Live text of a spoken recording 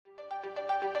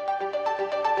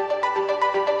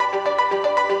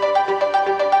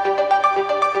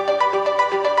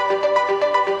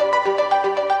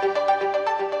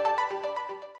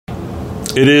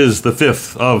It is the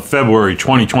 5th of February,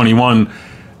 2021,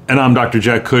 and I'm Dr.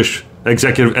 Jack Cush,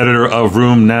 executive editor of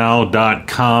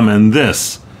RheumNow.com, and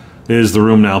this is the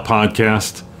RheumNow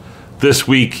podcast. This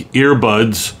week,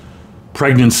 earbuds,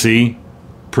 pregnancy,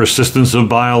 persistence of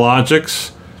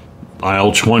biologics,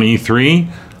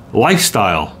 IL-23,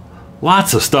 lifestyle.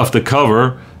 Lots of stuff to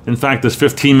cover. In fact, this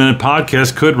 15-minute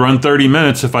podcast could run 30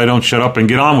 minutes if I don't shut up and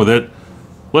get on with it.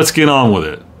 Let's get on with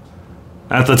it.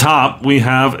 At the top, we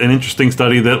have an interesting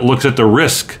study that looks at the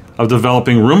risk of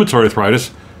developing rheumatoid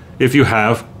arthritis if you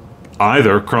have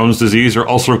either Crohn's disease or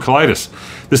ulcerative colitis.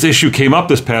 This issue came up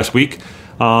this past week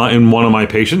in one of my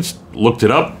patients. Looked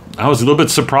it up. I was a little bit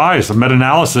surprised. A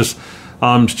meta-analysis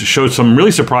showed some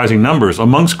really surprising numbers.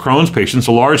 Amongst Crohn's patients,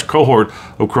 a large cohort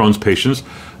of Crohn's patients,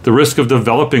 the risk of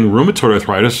developing rheumatoid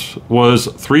arthritis was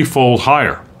threefold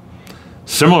higher.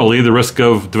 Similarly, the risk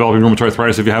of developing rheumatoid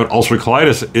arthritis if you have ulcerative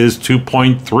colitis is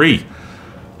 2.3.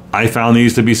 I found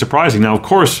these to be surprising. Now, of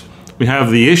course, we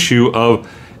have the issue of,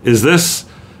 is this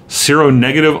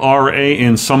seronegative RA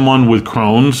in someone with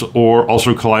Crohn's or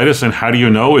ulcerative colitis, and how do you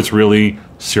know it's really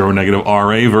seronegative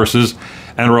RA versus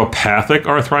enteropathic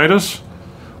arthritis?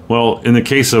 Well, in the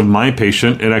case of my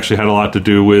patient, it actually had a lot to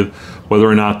do with whether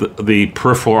or not the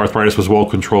peripheral arthritis was well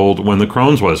controlled when the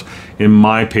Crohn's was. In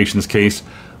my patient's case,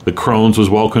 the Crohn's was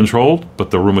well controlled, but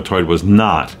the rheumatoid was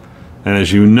not. And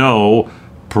as you know,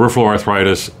 peripheral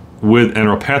arthritis with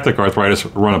enteropathic arthritis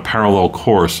run a parallel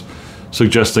course,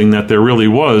 suggesting that there really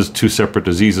was two separate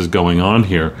diseases going on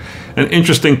here. An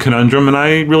interesting conundrum, and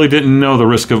I really didn't know the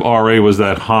risk of RA was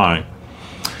that high.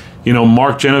 You know,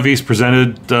 Mark Genovese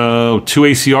presented 2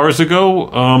 ACRs ago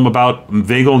about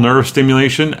vagal nerve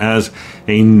stimulation as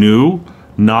a new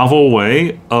novel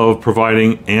way of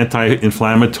providing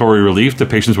anti-inflammatory relief to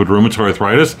patients with rheumatoid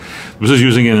arthritis. This is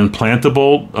using an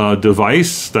implantable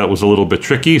device that was a little bit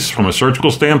tricky from a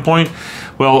surgical standpoint.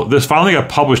 Well, this finally got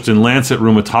published in Lancet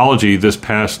Rheumatology this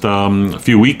past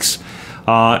few weeks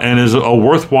and is a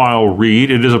worthwhile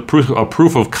read. It is a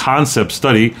proof of concept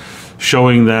study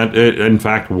showing that it, in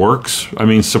fact, works. I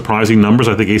mean, surprising numbers.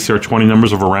 I think ACR20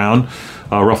 numbers of around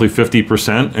roughly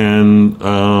 50%, and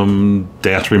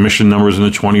DAS remission numbers in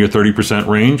the 20 or 30%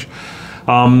 range.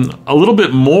 A little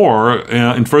bit more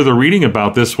in further reading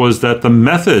about this was that the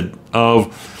method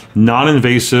of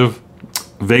non-invasive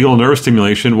vagal nerve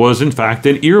stimulation was, in fact,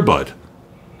 an earbud.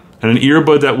 And an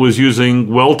earbud that was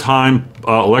using well-timed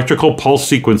electrical pulse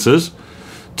sequences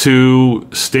to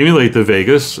stimulate the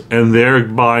vagus and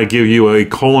thereby give you a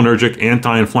cholinergic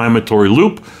anti-inflammatory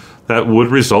loop that would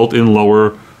result in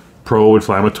lower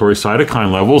pro-inflammatory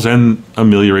cytokine levels and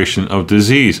amelioration of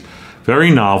disease.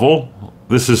 Very novel.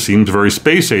 This seems very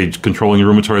space age, controlling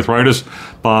rheumatoid arthritis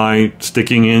by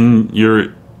sticking in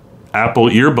your Apple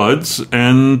earbuds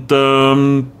and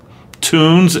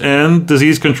tunes and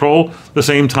disease control at the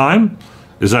same time.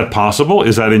 Is that possible?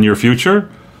 Is that in your future?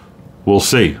 We'll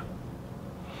see.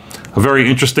 A very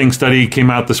interesting study came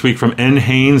out this week from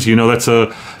NHANES. You know, that's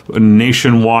a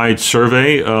nationwide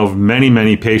survey of many,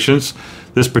 many patients.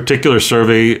 This particular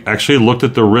survey actually looked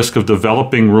at the risk of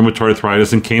developing rheumatoid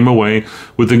arthritis and came away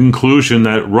with the conclusion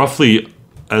that roughly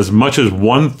as much as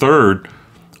 1/3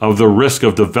 of the risk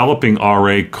of developing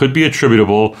RA could be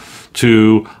attributable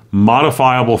to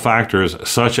modifiable factors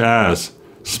such as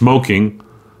smoking,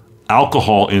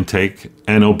 alcohol intake,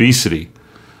 and obesity.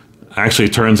 Actually,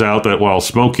 it turns out that while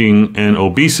smoking and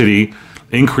obesity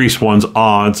increase one's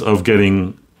odds of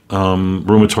getting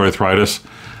rheumatoid arthritis,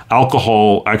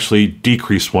 alcohol actually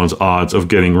decreased one's odds of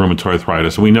getting rheumatoid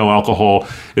arthritis. We know alcohol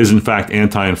is, in fact,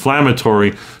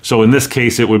 anti-inflammatory. So in this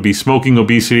case, it would be smoking,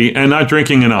 obesity, and not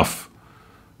drinking enough.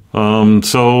 I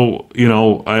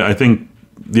think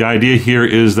the idea here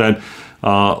is that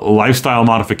lifestyle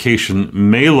modification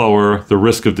may lower the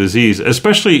risk of disease,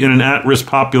 especially in an at-risk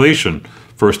population.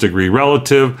 First-degree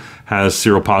relative, has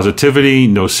seropositivity,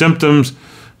 no symptoms.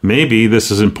 Maybe this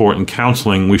is important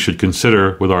counseling we should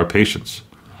consider with our patients.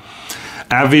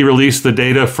 AbbVie released the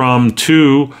data from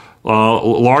 2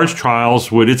 large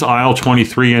trials with its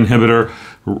IL-23 inhibitor,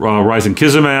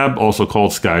 risankizumab, also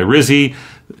called Skyrizi.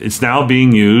 It's now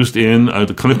being used in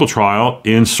the clinical trial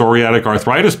in psoriatic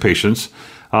arthritis patients.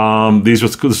 This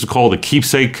is called the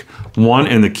Keepsake 1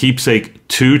 and the Keepsake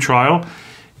 2 trial.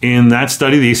 In that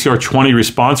study, the ACR20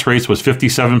 response rates was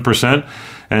 57%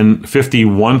 and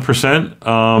 51%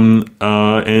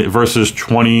 versus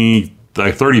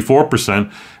 34%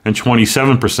 and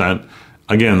 27%.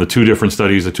 Again, the 2 different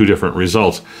studies, the 2 different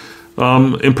results.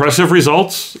 Impressive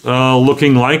results,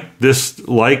 looking like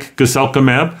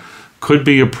guselkumab could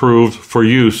be approved for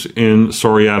use in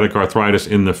psoriatic arthritis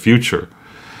in the future.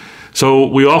 So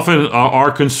we often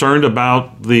are concerned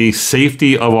about the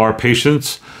safety of our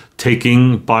patients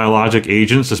taking biologic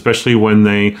agents, especially when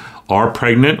they are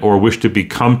pregnant or wish to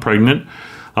become pregnant.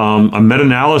 A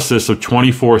meta-analysis of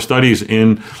 24 studies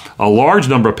in a large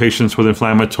number of patients with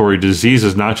inflammatory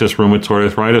diseases, not just rheumatoid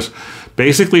arthritis,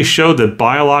 basically showed that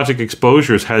biologic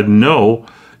exposures had no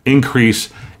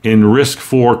increase in risk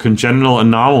for congenital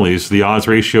anomalies. The odds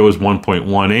ratio is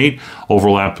 1.18,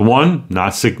 overlapped 1,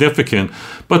 not significant.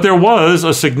 But there was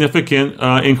a significant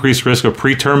increased risk of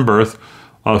preterm birth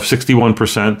of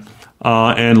 61%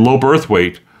 and low birth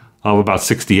weight of about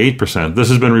 68%. This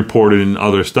has been reported in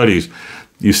other studies.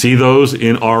 You see those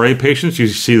in RA patients. You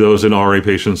see those in RA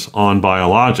patients on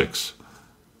biologics.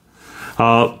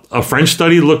 A French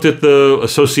study looked at the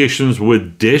associations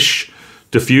with DISH,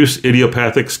 diffuse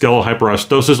idiopathic skeletal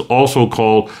hyperostosis, also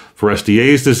called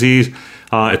Forestier's disease.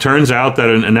 It turns out that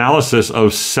an analysis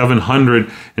of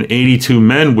 782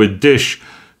 men with DISH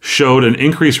showed an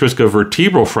increased risk of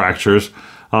vertebral fractures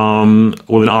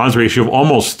with an odds ratio of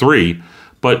almost 3,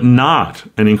 but not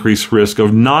an increased risk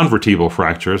of non-vertebral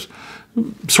fractures,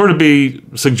 sort of be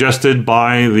suggested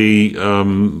by the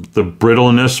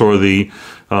brittleness or the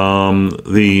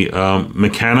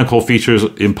mechanical features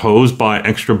imposed by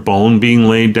extra bone being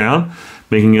laid down,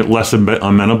 making it less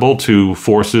amenable to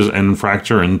forces and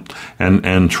fracture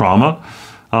and trauma.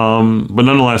 But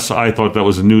nonetheless, I thought that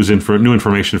was new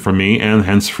information for me and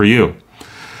hence for you.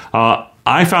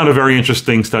 I found a very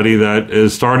interesting study that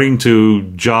is starting to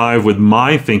jive with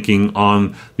my thinking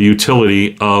on the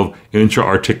utility of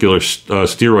intra-articular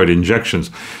steroid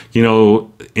injections. You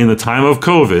know, in the time of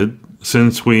COVID,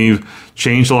 since we've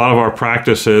changed a lot of our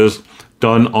practices,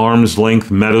 done arm's length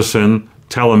medicine,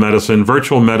 telemedicine,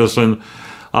 virtual medicine,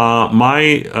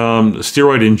 my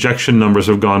steroid injection numbers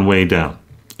have gone way down.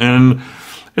 And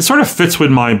it sort of fits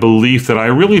with my belief that I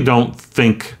really don't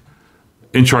think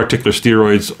intra-articular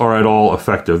steroids are at all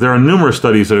effective. There are numerous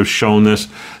studies that have shown this,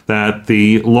 that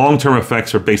the long-term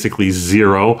effects are basically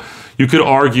zero. You could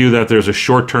argue that there's a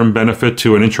short-term benefit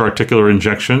to an intra-articular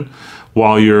injection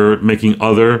while you're making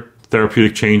other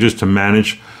therapeutic changes to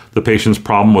manage the patient's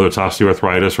problem, whether it's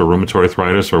osteoarthritis or rheumatoid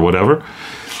arthritis or whatever.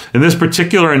 In this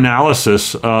particular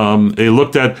analysis, they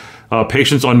looked at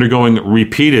patients undergoing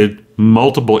repeated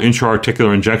multiple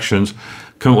intra-articular injections,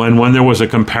 and when there was a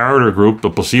comparator group, the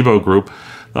placebo group,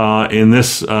 in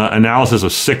this analysis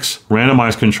of 6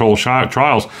 randomized controlled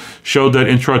trials, showed that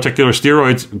intra-articular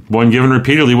steroids, when given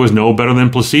repeatedly, was no better than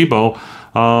placebo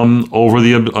over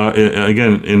the,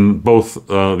 again, in both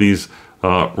these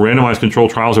randomized controlled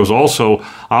trials. There was also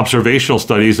observational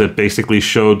studies that basically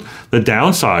showed the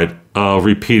downside of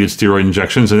repeated steroid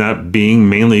injections, and that being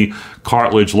mainly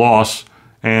cartilage loss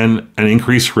and an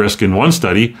increased risk in one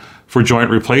study for joint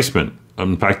replacement.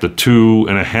 In fact, a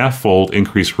 2.5-fold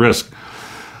increased risk.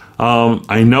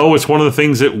 I know it's one of the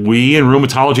things that we in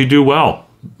rheumatology do well,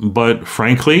 but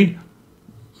frankly,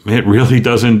 it really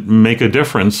doesn't make a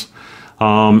difference.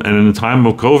 And in the time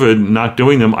of COVID, not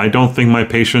doing them, I don't think my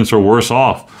patients are worse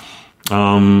off.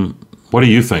 What do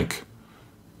you think?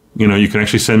 You know, you can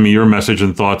actually send me your message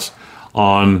and thoughts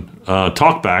on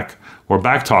TalkBack or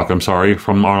BackTalk, on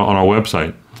our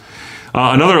website.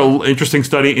 Another interesting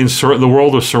study in the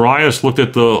world of psoriasis looked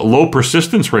at the low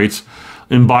persistence rates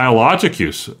in biologic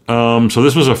use. So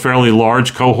this was a fairly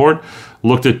large cohort,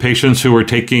 looked at patients who were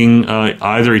taking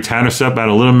either etanercept,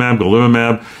 adalimumab,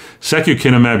 golimumab,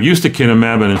 secukinumab,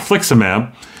 ustekinumab, and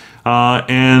infliximab.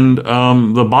 And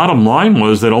the bottom line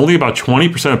was that only about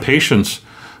 20% of patients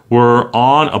were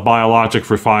on a biologic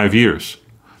for 5 years.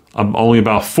 Only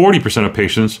about 40% of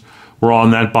patients were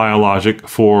on that biologic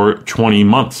for 20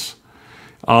 months.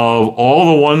 Of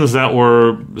all the ones that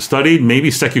were studied, maybe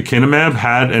secukinumab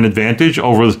had an advantage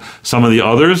over some of the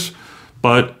others,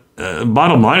 but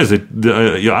bottom line is that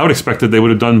I would expect that they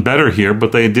would have done better here,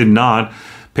 but they did not.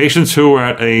 Patients who were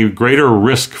at a greater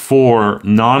risk for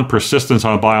non-persistence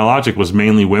on a biologic was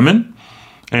mainly women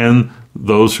and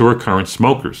those who are current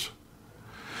smokers.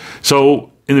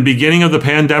 So in the beginning of the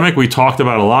pandemic, we talked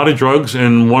about a lot of drugs,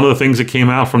 and one of the things that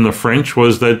came out from the French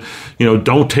was that,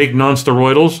 don't take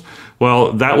nonsteroidals.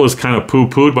 Well, that was kind of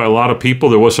poo-pooed by a lot of people.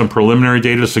 There was some preliminary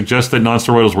data to suggest that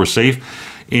nonsteroidals were safe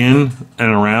in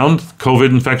and around COVID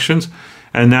infections.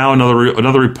 And now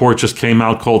another report just came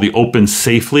out called the Open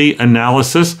Safely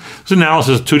analysis. It's an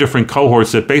analysis of 2 different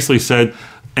cohorts that basically said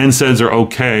NSAIDs are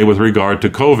okay with regard to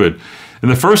COVID. In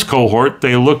the first cohort,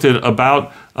 they looked at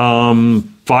about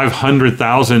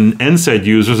 500,000 NSAID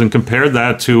users and compared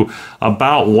that to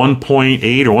about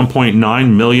 1.8 or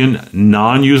 1.9 million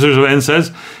non-users of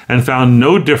NSAIDs and found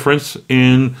no difference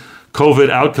in COVID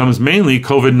outcomes, mainly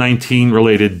COVID-19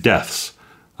 related deaths.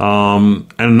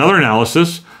 And another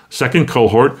analysis, second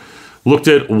cohort, looked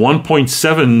at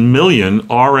 1.7 million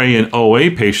RA and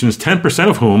OA patients, 10%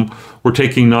 of whom were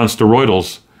taking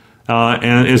nonsteroidals.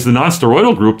 And is the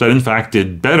nonsteroidal group that in fact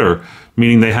did better,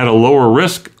 meaning they had a lower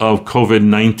risk of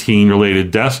COVID-19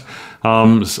 related deaths,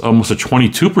 almost a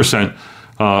 22%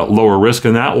 lower risk,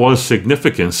 and that was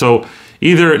significant. So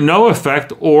either no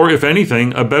effect or, if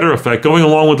anything, a better effect, going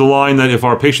along with the line that if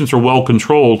our patients are well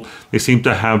controlled, they seem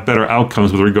to have better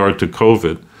outcomes with regard to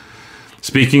COVID.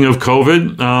 Speaking of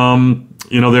COVID,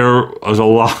 there was a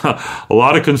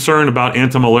lot of concern about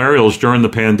antimalarials during the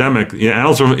pandemic. The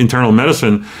Annals of Internal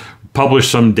Medicine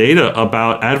published some data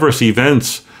about adverse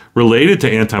events related to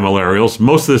antimalarials.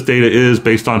 Most of this data is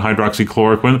based on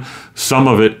hydroxychloroquine. Some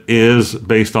of it is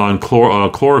based on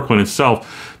chloroquine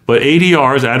itself. But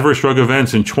ADRs, adverse drug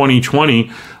events, in 2020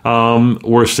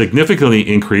 were significantly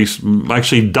increased,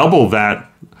 actually double that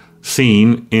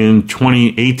seen in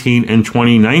 2018 and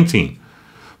 2019.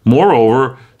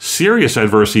 Moreover, serious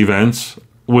adverse events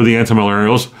with the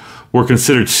antimalarials were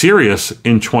considered serious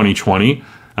in 2020.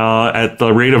 At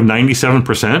the rate of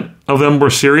 97% of them were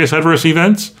serious adverse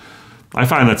events. I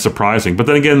find that surprising. But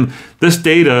then again, this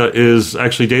data is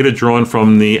actually data drawn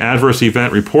from the adverse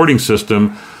event reporting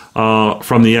system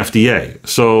from the FDA.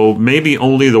 So maybe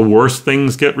only the worst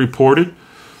things get reported.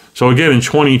 So again, in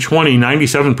 2020,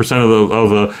 97% of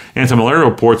the antimalarial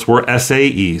reports were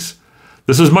SAEs.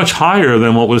 This is much higher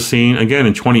than what was seen, again,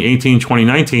 in 2018,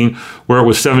 2019, where it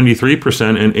was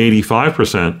 73% and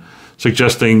 85%,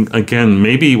 suggesting, again,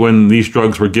 maybe when these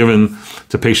drugs were given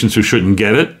to patients who shouldn't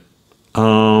get it,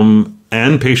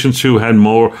 and patients who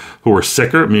were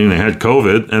sicker, meaning they had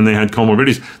COVID and they had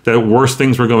comorbidities, that worse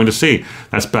things we're going to see.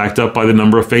 That's backed up by the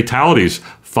number of fatalities.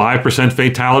 5%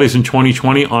 fatalities in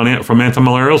 2020 from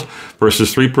antimalarials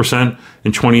versus 3%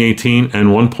 in 2018 and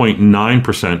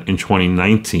 1.9% in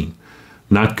 2019.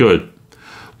 Not good.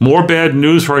 More bad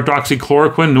news for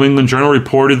hydroxychloroquine. New England Journal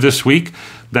reported this week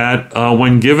that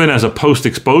when given as a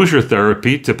post-exposure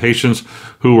therapy to patients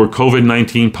who were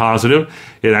COVID-19 positive,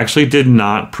 it actually did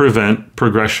not prevent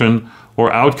progression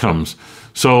or outcomes.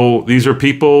 So these are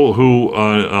people who,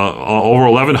 over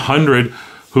 1,100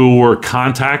 who were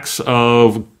contacts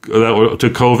to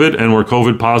COVID and were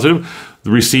COVID positive,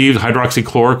 received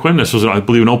hydroxychloroquine. This was, I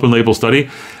believe, an open-label study.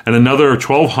 And another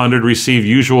 1,200 received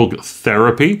usual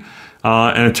therapy.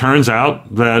 And it turns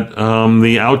out that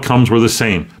the outcomes were the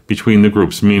same between the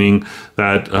groups, meaning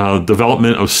that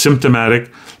development of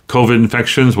symptomatic COVID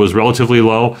infections was relatively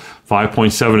low,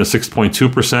 5.7 to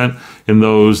 6.2% in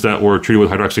those that were treated with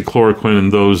hydroxychloroquine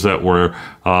and those that were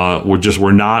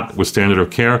not with standard of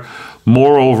care.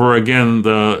 Moreover, again,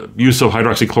 the use of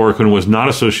hydroxychloroquine was not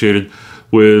associated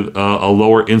with a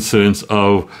lower incidence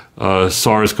of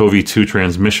SARS-CoV-2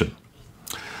 transmission.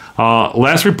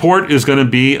 Last report is going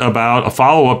to be about a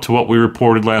follow-up to what we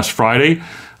reported last Friday,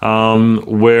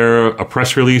 where a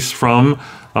press release from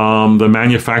the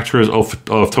manufacturers of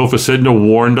tofacitinib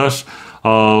warned us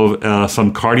of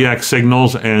some cardiac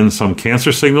signals and some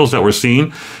cancer signals that were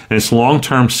seen in its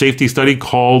long-term safety study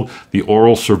called the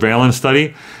Oral Surveillance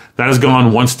Study. That has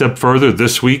gone one step further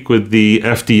this week with the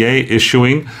FDA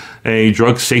issuing a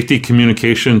drug safety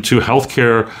communication to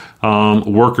healthcare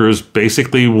workers,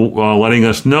 basically letting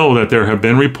us know that there have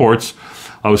been reports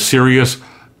of serious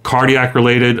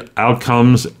cardiac-related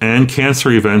outcomes and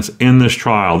cancer events in this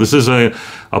trial. This is a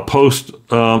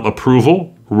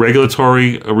post-approval,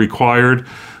 regulatory required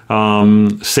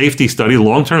safety study,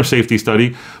 long-term safety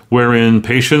study, wherein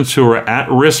patients who are at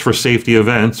risk for safety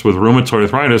events with rheumatoid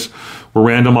arthritis were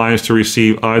randomized to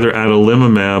receive either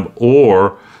adalimumab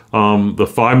or the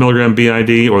 5 milligram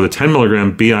BID or the 10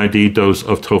 milligram BID dose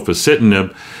of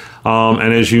tofacitinib.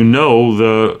 And as you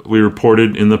know, we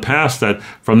reported in the past that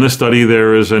from this study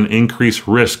there is an increased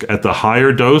risk at the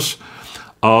higher dose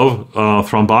of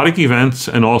thrombotic events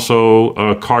and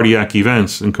also cardiac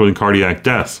events, including cardiac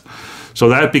deaths. So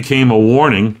that became a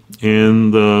warning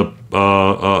in the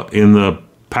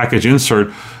package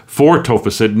insert for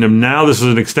tofacitinib. Now this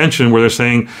is an extension where they're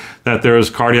saying that there's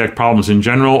cardiac problems in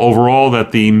general. Overall,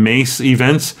 that the MACE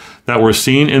events that were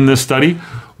seen in this study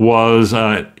was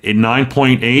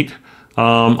 9.8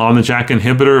 on the JAK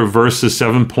inhibitor versus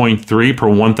 7.3 per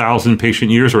 1,000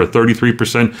 patient years, or a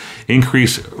 33%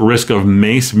 increased risk of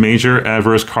MACE, major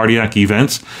adverse cardiac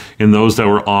events, in those that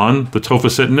were on the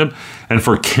tofacitinib. And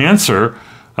for cancer,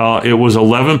 it was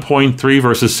 11.3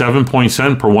 versus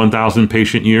 7.7 per 1,000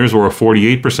 patient years, or a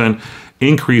 48%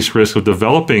 increased risk of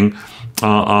developing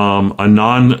a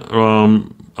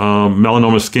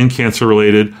non-melanoma skin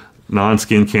cancer-related,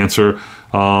 non-skin cancer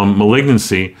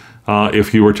malignancy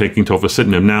if you were taking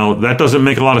tofacitinib. Now, that doesn't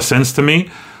make a lot of sense to me.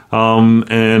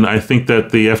 And I think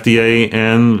that the FDA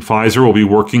and Pfizer will be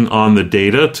working on the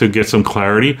data to get some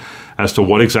clarity as to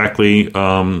what exactly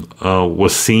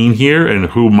was seen here and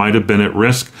who might have been at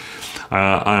risk.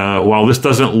 While this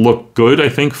doesn't look good, I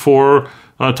think, for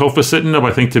tofacitinib,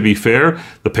 I think, to be fair,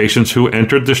 the patients who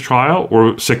entered this trial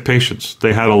were sick patients.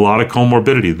 They had a lot of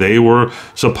comorbidity. They were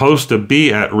supposed to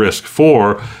be at risk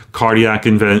for cardiac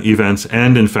events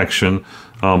and infection,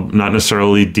 not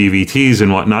necessarily DVTs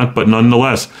and whatnot, but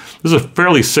nonetheless, this is a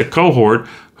fairly sick cohort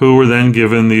who were then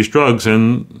given these drugs,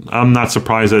 and I'm not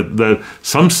surprised that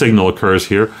some signal occurs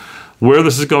here. Where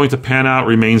this is going to pan out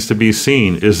remains to be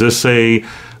seen. Is this a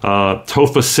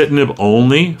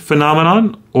tofacitinib-only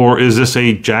phenomenon, or is this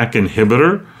a JAK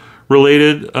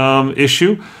inhibitor-related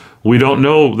issue? We don't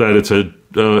know that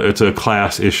it's a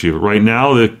class issue. Right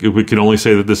now, we can only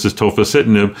say that this is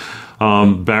tofacitinib.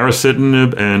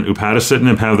 Baricitinib and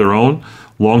upadacitinib have their own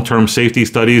long-term safety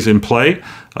studies in play,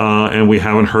 and we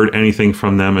haven't heard anything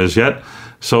from them as yet.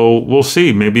 So we'll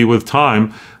see. Maybe with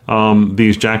time,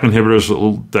 these JAK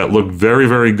inhibitors that look very,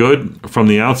 very good from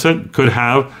the outset could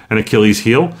have an Achilles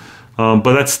heel,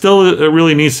 but that still it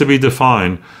really needs to be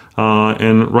defined.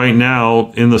 And right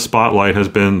now, in the spotlight has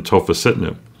been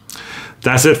tofacitinib.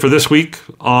 That's it for this week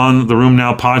on the Room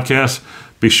Now podcast.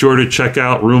 Be sure to check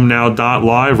out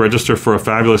roomnow.live, register for a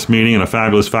fabulous meeting and a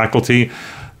fabulous faculty.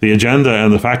 The agenda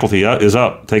and the faculty is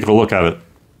up. Take a look at it.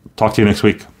 Talk to you next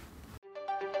week.